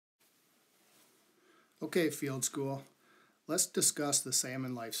Okay, field school, let's discuss the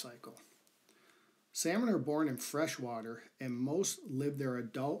salmon life cycle. Salmon are born in fresh water and most live their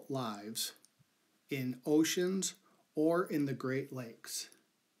adult lives in oceans or in the Great Lakes.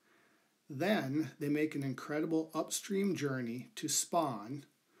 Then they make an incredible upstream journey to spawn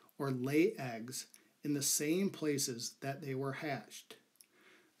or lay eggs in the same places that they were hatched.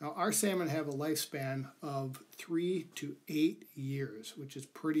 Now, our salmon have a lifespan of 3 to 8 years, which is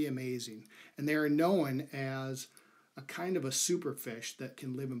pretty amazing. And they are known as a kind of a superfish that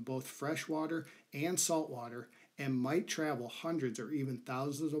can live in both freshwater and saltwater and might travel hundreds or even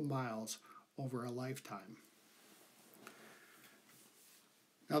thousands of miles over a lifetime.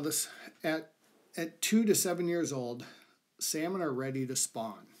 Now, at 2 to 7 years old, salmon are ready to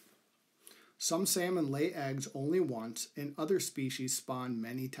spawn. Some salmon lay eggs only once, and other species spawn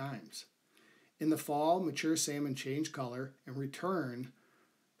many times. In the fall, mature salmon change color and return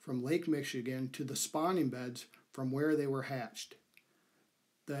from Lake Michigan to the spawning beds from where they were hatched.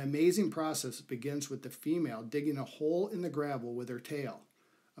 The amazing process begins with the female digging a hole in the gravel with her tail.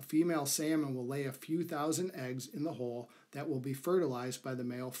 A female salmon will lay a few thousand eggs in the hole that will be fertilized by the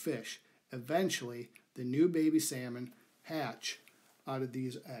male fish. Eventually, the new baby salmon hatch out of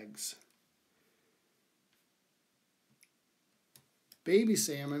these eggs. Baby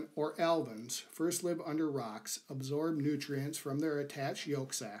salmon, or alevins, first live under rocks, absorb nutrients from their attached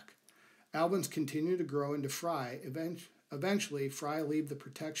yolk sac. Alevins continue to grow into fry. Eventually, fry leave the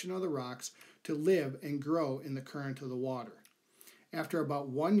protection of the rocks to live and grow in the current of the water. After about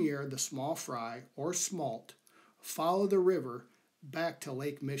 1 year, the small fry, or smolt, follow the river back to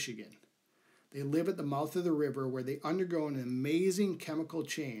Lake Michigan. They live at the mouth of the river where they undergo an amazing chemical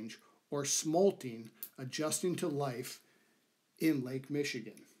change, or smolting, adjusting to life in Lake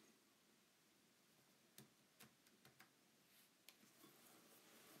Michigan.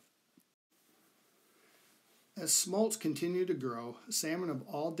 As smolts continue to grow, salmon of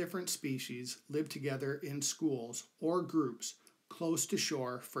all different species live together in schools or groups close to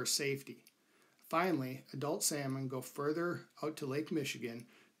shore for safety. Finally, adult salmon go further out to Lake Michigan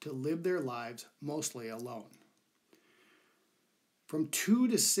to live their lives mostly alone. From 2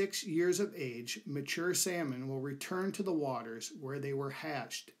 to 6 years of age, mature salmon will return to the waters where they were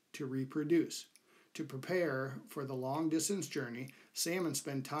hatched to reproduce. To prepare for the long-distance journey, salmon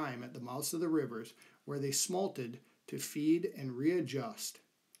spend time at the mouths of the rivers where they smolted to feed and readjust.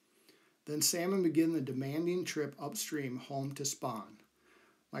 Then salmon begin the demanding trip upstream home to spawn.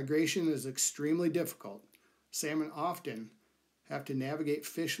 Migration is extremely difficult. Salmon often have to navigate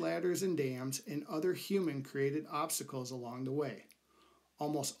fish ladders and dams and other human-created obstacles along the way.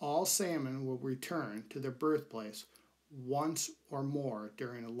 Almost all salmon will return to their birthplace once or more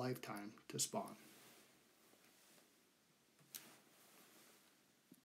during a lifetime to spawn.